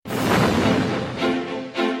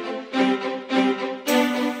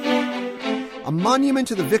A monument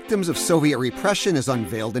to the victims of Soviet repression is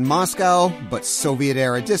unveiled in Moscow, but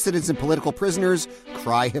Soviet-era dissidents and political prisoners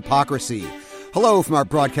cry hypocrisy. Hello from our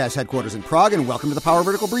broadcast headquarters in Prague, and welcome to the Power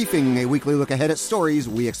Vertical Briefing, a weekly look ahead at stories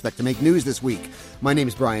we expect to make news this week. My name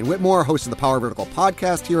is Brian Whitmore, host of the Power Vertical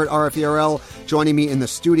podcast here at RFERL. Joining me in the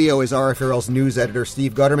studio is RFERL's news editor,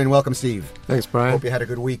 Steve Gutterman. Welcome, Steve. Thanks, Brian. Hope you had a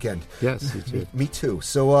good weekend. Yes, you too. Me too.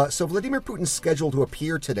 So Vladimir Putin's scheduled to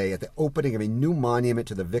appear today at the opening of a new monument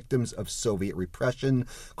to the victims of Soviet repression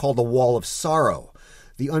called the Wall of Sorrow.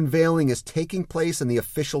 The unveiling is taking place on the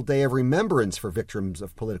official day of remembrance for victims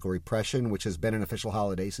of political repression, which has been an official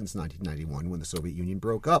holiday since 1991 when the Soviet Union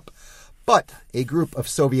broke up. But a group of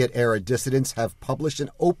Soviet-era dissidents have published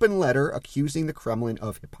an open letter accusing the Kremlin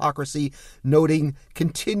of hypocrisy, noting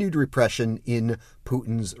continued repression in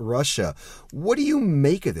Putin's Russia. What do you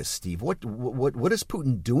make of this, Steve? What is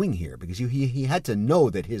Putin doing here? Because he had to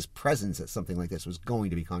know that his presence at something like this was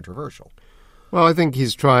going to be controversial. Well, I think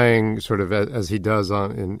he's trying, sort of as he does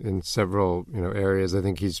in several areas. I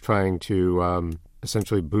think he's trying to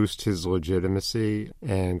essentially boost his legitimacy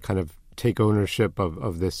and kind of take ownership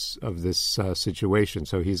of this situation.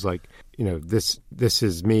 So he's like, this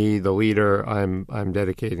is me, the leader. I'm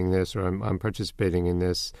dedicating this, or I'm participating in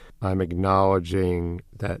this. I'm acknowledging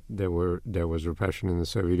that there was repression in the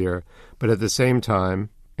Soviet era, but at the same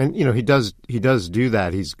time. And he does do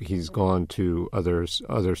that. He's gone to other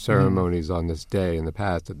ceremonies on this day in the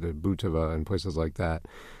past at the Butova and places like that,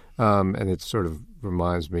 and it sort of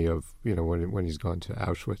reminds me of when he's gone to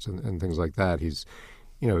Auschwitz and things like that. He's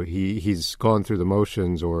gone through the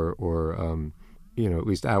motions or at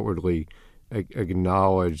least outwardly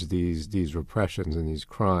acknowledge these repressions and these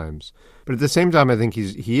crimes. But at the same time, I think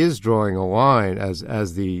he is drawing a line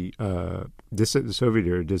as the Soviet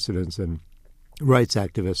era dissidents and rights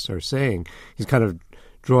activists are saying. He's kind of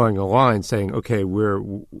drawing a line saying, okay,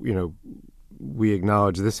 we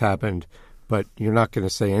acknowledge this happened, but you're not going to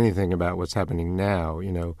say anything about what's happening now.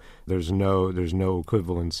 There's no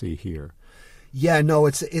equivalency here. Yeah, no,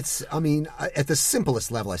 it's. I mean, at the simplest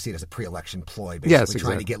level, I see it as a pre-election ploy, basically yes, exactly.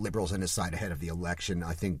 Trying to get liberals on his side ahead of the election.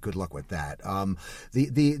 I think good luck with that.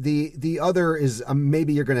 The other is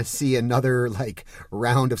maybe you're going to see another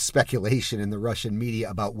round of speculation in the Russian media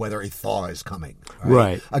about whether a thaw is coming.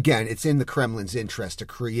 Right. Again, it's in the Kremlin's interest to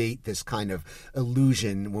create this kind of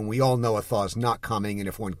illusion when we all know a thaw is not coming, and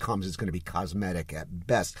if one comes, it's going to be cosmetic at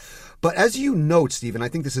best. But as you note, Stephen, I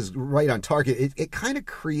think this is right on target. It kind of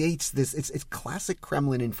creates this. It's classic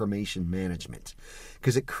Kremlin information management,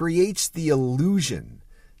 because it creates the illusion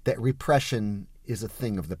that repression is a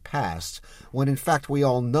thing of the past, when in fact we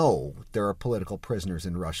all know there are political prisoners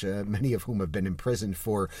in Russia, many of whom have been imprisoned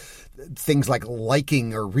for things like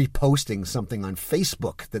liking or reposting something on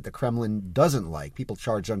Facebook that the Kremlin doesn't like. People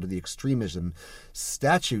charged under the extremism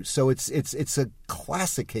statute. So it's a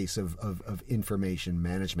classic case of information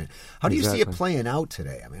management. How do you see it playing out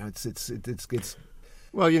today? I mean, it's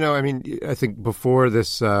Well, I think before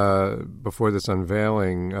this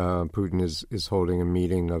unveiling, Putin is holding a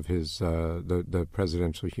meeting of his the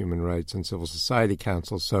Presidential Human Rights and Civil Society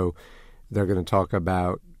Council. So they're going to talk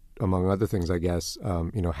about, among other things, I guess,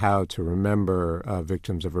 how to remember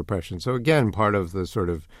victims of repression. So again, part of the sort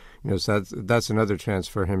of, so that's another chance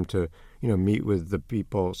for him to, meet with the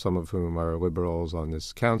people, some of whom are liberals on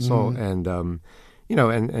this council, and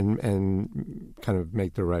and kind of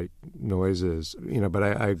make the right noises, But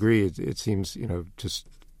I agree. It seems, just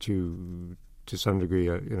to some degree,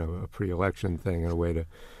 a pre-election thing, and a way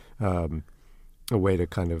to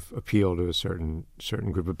kind of appeal to a certain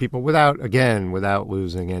group of people without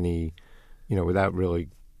losing any, without really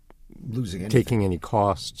losing anything. Taking any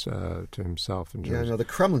costs to himself. The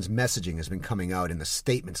Kremlin's messaging has been coming out in the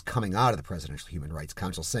statements coming out of the Presidential Human Rights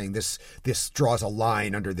Council, saying this draws a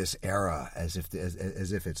line under this era as if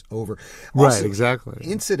it's over. Also, right, exactly.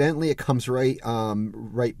 Incidentally, it comes right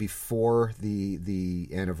before the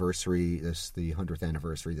anniversary, the 100th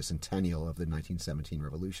anniversary, the centennial of the 1917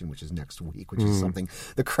 revolution, which is next week, which is something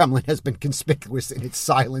the Kremlin has been conspicuous in its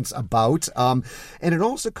silence about. And it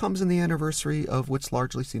also comes in the anniversary of what's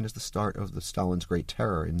largely seen as the start of the Stalin's Great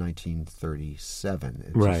Terror in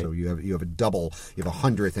 1937. Right. So you have a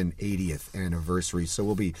 100th and 80th anniversary. So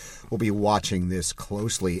we'll be watching this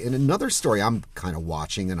closely. And another story I'm kind of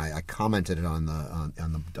watching, and I commented it on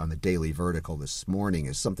the Daily Vertical this morning,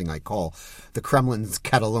 is something I call the Kremlin's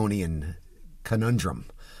Catalonian conundrum,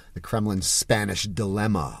 the Kremlin's Spanish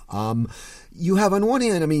dilemma. You have on one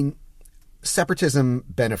hand, separatism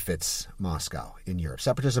benefits Moscow in Europe.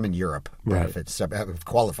 Separatism in Europe benefits,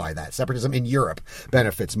 qualify that. Separatism in Europe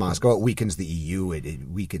benefits Moscow. It weakens the EU. It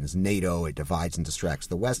weakens NATO. It divides and distracts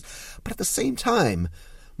the West. But at the same time,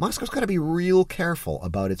 Moscow's got to be real careful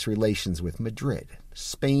about its relations with Madrid.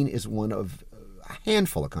 Spain is one of a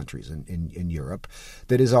handful of countries in Europe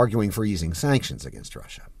that is arguing for easing sanctions against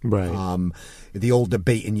Russia. Right. The old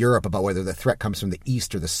debate in Europe about whether the threat comes from the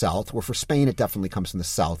east or the south, where for Spain it definitely comes from the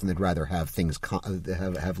south, and they'd rather have things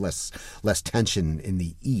have less tension in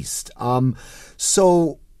the east.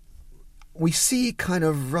 So we see kind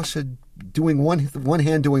of Russia doing one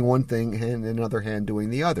hand doing one thing and another hand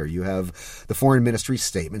doing the other. You have the foreign ministry's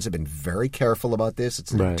statements have been very careful about this.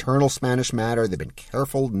 It's an internal Spanish matter. They've been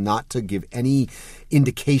careful not to give any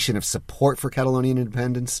indication of support for Catalonian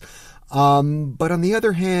independence. But on the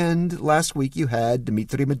other hand, last week you had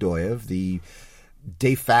Dmitry Medvedev, the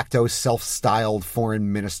de facto self-styled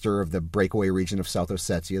foreign minister of the breakaway region of South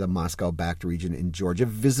Ossetia, the Moscow-backed region in Georgia,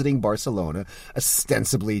 visiting Barcelona,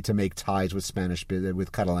 ostensibly to make ties with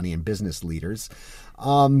Catalonian business leaders.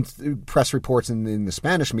 Press reports in the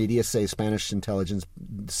Spanish media say Spanish intelligence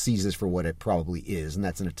sees this for what it probably is, and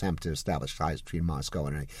that's an attempt to establish ties between Moscow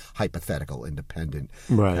and a hypothetical independent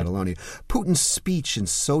Catalonia. Putin's speech in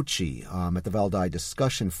Sochi at the Valdai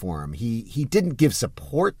Discussion Forum, he didn't give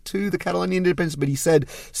support to the Catalonian independence, but he said,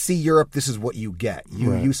 see, Europe, this is what you get.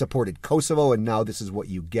 You supported Kosovo, and now this is what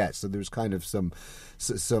you get. So there's kind of some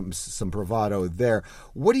bravado there.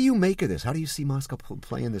 What do you make of this? How do you see Moscow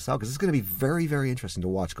playing this out? Because it's going to be very, very interesting to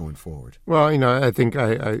watch going forward. Well, I think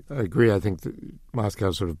I agree. I think that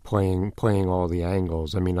Moscow's sort of playing all the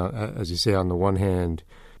angles. I mean, as you say, on the one hand,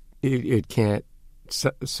 it can't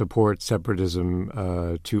support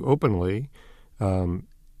separatism too openly.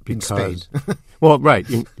 Because, in Spain. Well, right.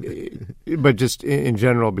 But just in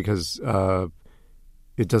general, because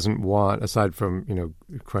it doesn't want, aside from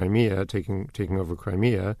Crimea taking over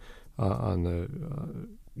Crimea on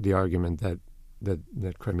the argument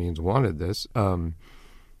that Crimeans wanted this.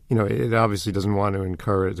 It obviously doesn't want to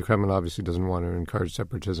encourage, the Kremlin obviously doesn't want to encourage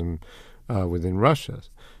separatism within Russia.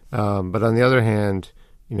 But on the other hand,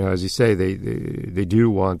 as you say, they do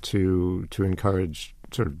want to encourage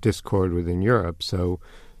sort of discord within Europe. So,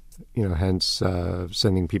 hence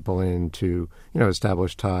sending people in to,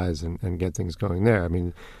 establish ties and get things going there. I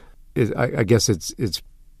mean, I guess it's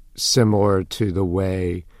similar to the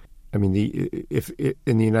way, in the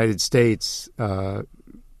United States,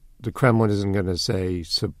 the Kremlin isn't going to say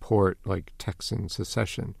support like Texan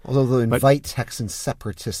secession. Although they'll invite Texan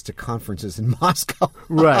separatists to conferences in Moscow.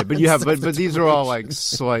 Right, but but these are all like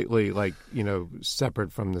slightly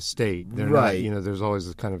separate from the state. They're not, there's always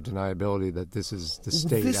this kind of deniability that this is the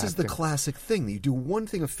state. This is the classic thing. You do one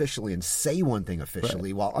thing officially and say one thing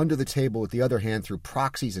officially, while under the table with the other hand through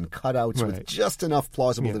proxies and cutouts with just enough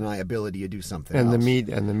plausible deniability you do something else. And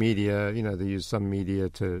the media, they use some media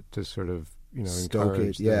to sort of stoke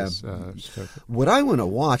it, stoke it. What I want to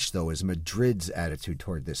watch, though, is Madrid's attitude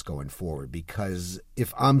toward this going forward, because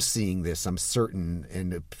if I'm seeing this, I'm certain,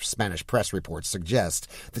 and the Spanish press reports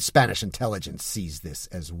suggest that Spanish intelligence sees this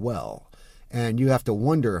as well. And you have to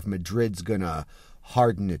wonder if Madrid's going to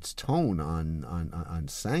harden its tone on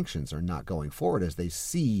sanctions or not going forward as they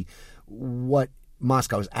see what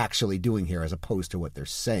Moscow is actually doing here as opposed to what they're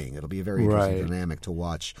saying. It'll be a very interesting dynamic to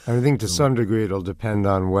watch. I think to some degree it'll depend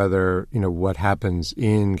on whether, what happens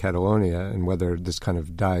in Catalonia and whether this kind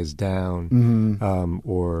of dies down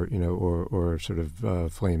or sort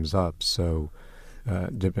of flames up. So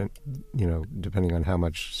depending on how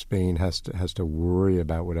much Spain has to worry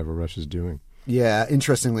about whatever Russia's doing. Yeah,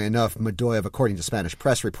 interestingly enough, Medvedev, according to Spanish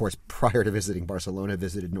press reports, prior to visiting Barcelona,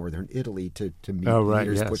 visited northern Italy to meet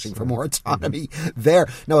leaders pushing for more autonomy there.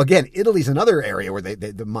 Now, again, Italy's another area where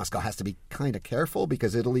the Moscow has to be kind of careful,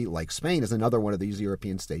 because Italy, like Spain, is another one of these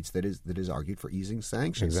European states that is argued for easing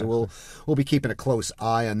sanctions. Exactly. So we'll be keeping a close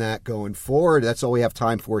eye on that going forward. That's all we have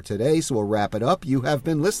time for today, so we'll wrap it up. You have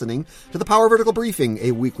been listening to the Power Vertical Briefing,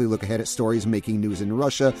 a weekly look ahead at stories making news in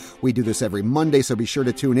Russia. We do this every Monday, so be sure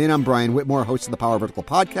to tune in. I'm Brian Whitmore, host of the Power Vertical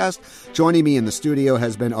podcast. Joining me in the studio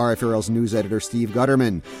has been RFRL's news editor, Steve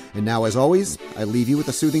Gutterman. And now, as always, I leave you with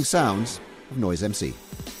the soothing sounds of Noise MC.